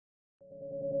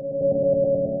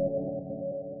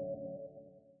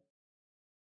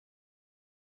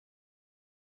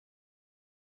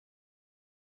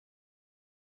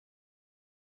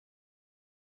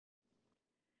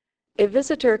A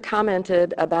visitor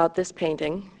commented about this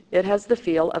painting, "It has the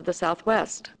feel of the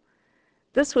Southwest."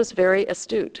 This was very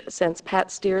astute, since Pat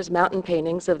Steir's mountain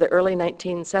paintings of the early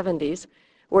 1970s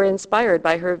were inspired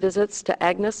by her visits to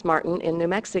Agnes Martin in New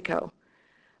Mexico.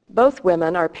 Both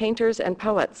women are painters and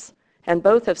poets, and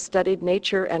both have studied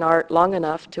nature and art long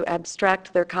enough to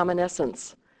abstract their common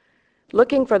essence.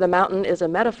 Looking for the mountain is a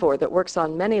metaphor that works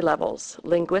on many levels: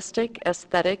 linguistic,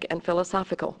 aesthetic, and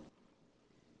philosophical.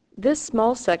 This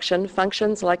small section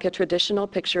functions like a traditional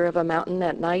picture of a mountain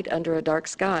at night under a dark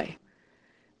sky.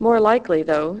 More likely,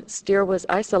 though, Steir was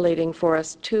isolating for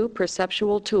us two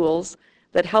perceptual tools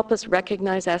that help us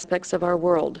recognize aspects of our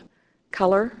world: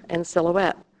 color and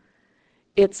silhouette.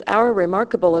 It's our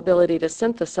remarkable ability to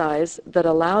synthesize that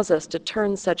allows us to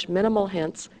turn such minimal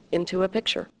hints into a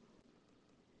picture.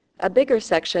 A bigger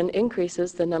section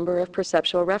increases the number of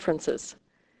perceptual references.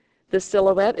 The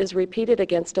silhouette is repeated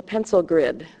against a pencil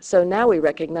grid, so now we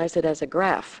recognize it as a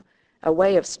graph, a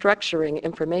way of structuring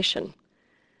information.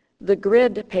 The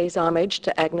grid pays homage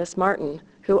to Agnes Martin,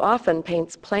 who often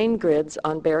paints plain grids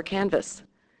on bare canvas.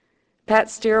 Pat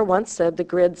Steir once said the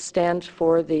grids stand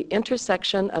for the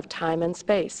intersection of time and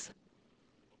space.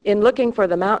 In looking for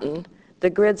the mountain, the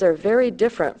grids are very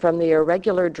different from the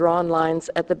irregular drawn lines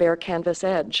at the bare canvas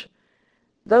edge.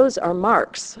 Those are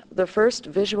marks, the first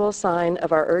visual sign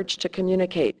of our urge to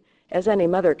communicate, as any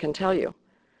mother can tell you.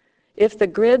 If the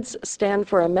grids stand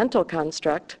for a mental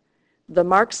construct, the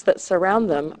marks that surround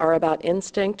them are about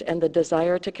instinct and the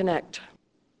desire to connect.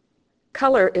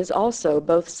 Color is also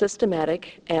both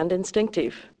systematic and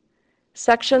instinctive.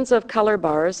 Sections of color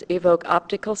bars evoke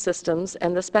optical systems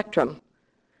and the spectrum,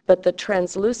 but the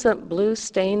translucent blue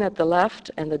stain at the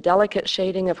left and the delicate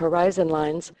shading of horizon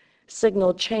lines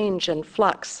signal change and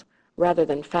flux rather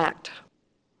than fact.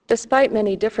 Despite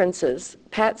many differences,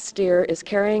 Pat Steir is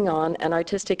carrying on an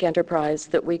artistic enterprise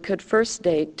that we could first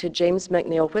date to James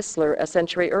McNeill Whistler a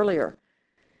century earlier.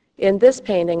 In this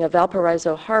painting of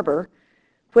Valparaiso Harbor,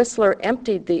 Whistler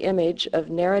emptied the image of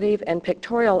narrative and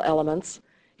pictorial elements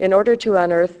in order to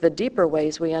unearth the deeper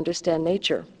ways we understand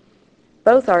nature.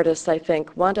 Both artists, I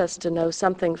think, want us to know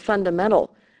something fundamental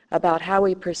about how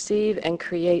we perceive and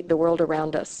create the world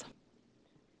around us.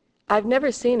 I've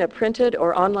never seen a printed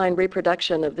or online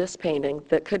reproduction of this painting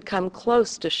that could come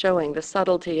close to showing the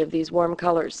subtlety of these warm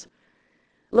colors.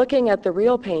 Looking at the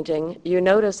real painting, you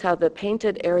notice how the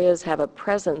painted areas have a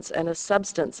presence and a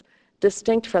substance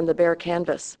distinct from the bare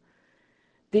canvas.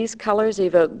 These colors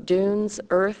evoke dunes,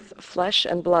 earth, flesh,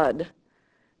 and blood.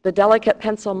 The delicate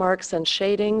pencil marks and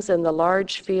shadings in the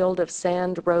large field of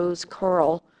sand, rose,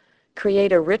 coral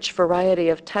create a rich variety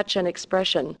of touch and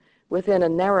expression within a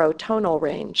narrow tonal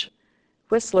range.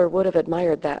 Whistler would have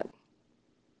admired that.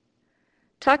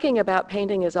 Talking about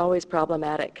painting is always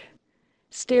problematic.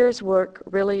 Steir's work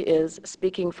really is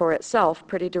speaking for itself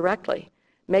pretty directly,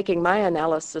 making my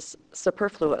analysis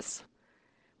superfluous.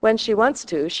 When she wants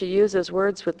to, she uses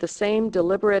words with the same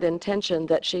deliberate intention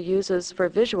that she uses for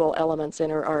visual elements in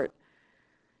her art.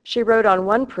 She wrote on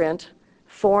one print,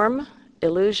 "Form,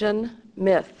 illusion,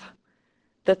 myth,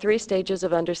 the three stages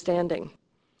of understanding."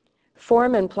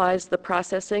 Form implies the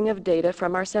processing of data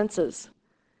from our senses.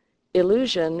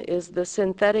 Illusion is the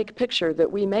synthetic picture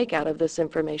that we make out of this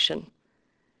information.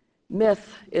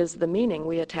 Myth is the meaning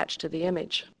we attach to the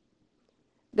image.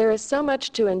 There is so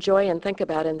much to enjoy and think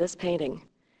about in this painting.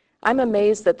 I'm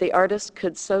amazed that the artist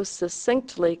could so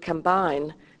succinctly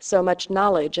combine so much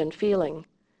knowledge and feeling.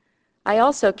 I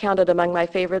also count it among my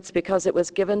favorites because it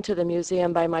was given to the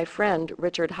museum by my friend,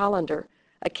 Richard Hollander,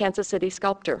 a Kansas City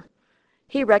sculptor.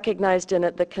 He recognized in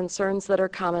it the concerns that are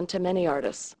common to many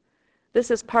artists.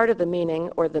 This is part of the meaning,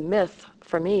 or the myth,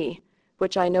 for me,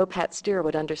 which I know Pat Steir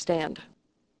would understand.